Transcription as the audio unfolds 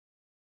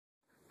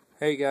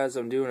Hey guys,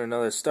 I'm doing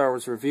another Star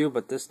Wars review,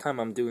 but this time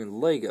I'm doing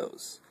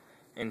Legos.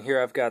 And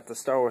here I've got the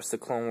Star Wars The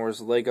Clone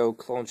Wars Lego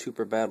Clone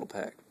Trooper Battle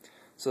Pack.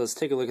 So let's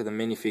take a look at the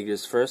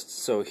minifigures first.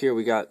 So here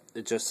we got,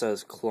 it just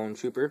says Clone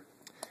Trooper.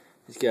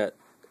 He's got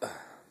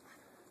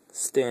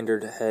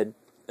standard head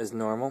as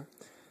normal.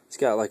 He's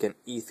got like an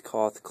Eth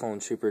Koth Clone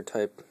Trooper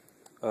type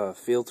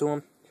feel to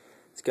him.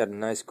 He's got a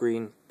nice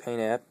green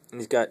paint app.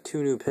 And he's got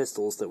two new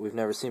pistols that we've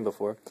never seen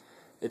before.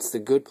 It's the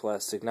good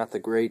plastic, not the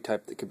gray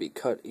type that could be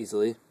cut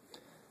easily.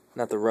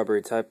 Not the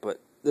rubbery type,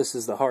 but this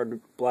is the hard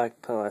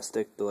black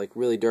plastic, the like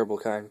really durable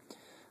kind.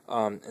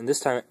 And this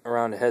time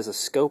around it has a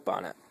scope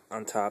on it,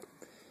 on top,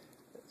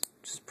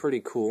 which is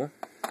pretty cool.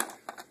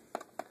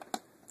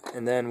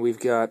 And then we've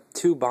got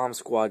two Bomb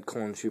Squad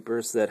clone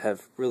troopers that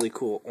have really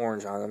cool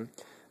orange on them.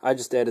 I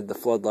just added the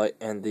floodlight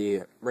and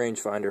the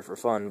rangefinder for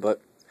fun,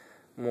 but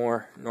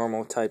more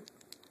normal type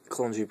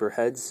clone trooper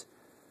heads.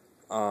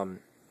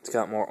 It's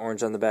got more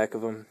orange on the back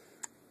of them.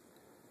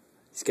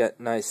 He's got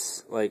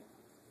nice, like,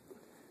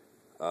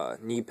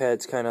 knee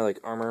pads, kind of like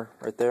armor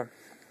right there.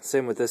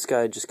 Same with this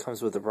guy, just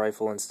comes with a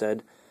rifle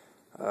instead.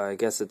 I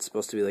guess it's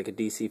supposed to be like a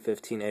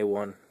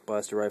DC-15A1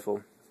 blaster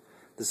rifle.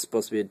 This is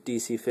supposed to be a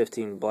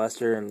DC-15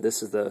 blaster, and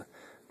this is the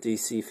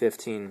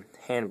DC-15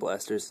 hand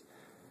blasters.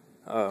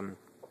 The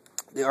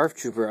ARF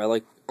Trooper I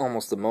like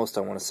almost the most,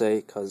 I want to say,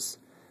 because,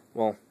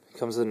 well, he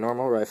comes with a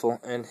normal rifle,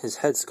 and his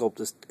head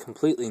sculpt is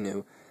completely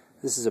new.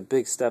 This is a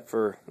big step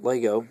for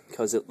Lego,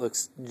 because it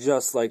looks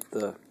just like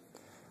the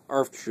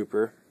ARF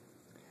Trooper.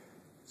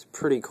 It's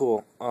pretty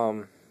cool.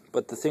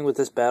 But the thing with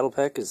this battle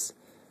pack is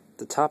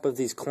the top of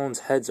these clones'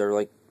 heads are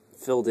like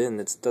filled in.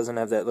 It doesn't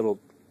have that little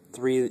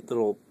three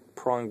little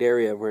pronged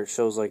area where it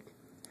shows like,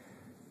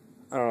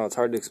 I don't know, it's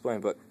hard to explain,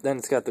 but then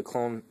it's got the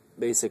clone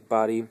basic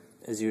body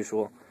as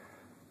usual.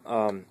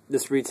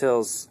 This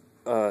retails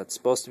it's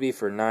supposed to be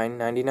for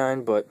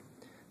 $9.99, but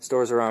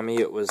stores around me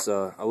it was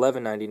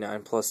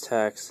 $11.99 plus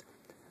tax.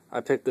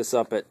 I picked this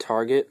up at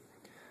Target.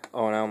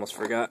 Oh, and I almost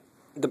forgot.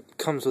 It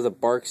comes with a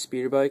Bark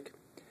speeder bike.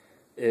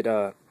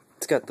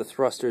 It's got the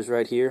thrusters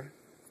right here,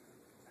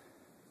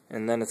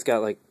 and then it's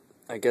got like,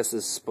 I guess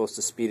this is supposed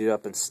to speed it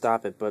up and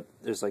stop it, but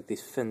there's like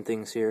these fin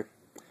things here.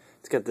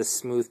 It's got this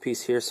smooth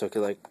piece here, so it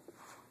could like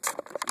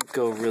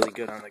go really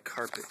good on the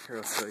carpet. Here,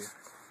 I'll show you.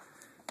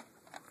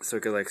 So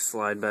it could like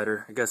slide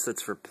better. I guess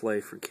that's for play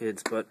for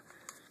kids, but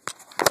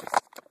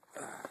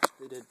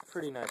they did a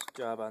pretty nice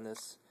job on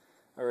this.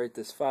 I rate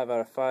this 5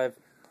 out of 5.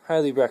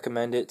 Highly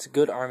recommend it. It's a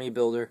good army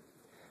builder.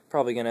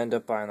 Probably gonna end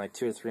up buying like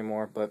 2 or 3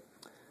 more, but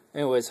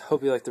anyways,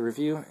 hope you liked the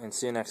review, and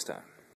see you next time.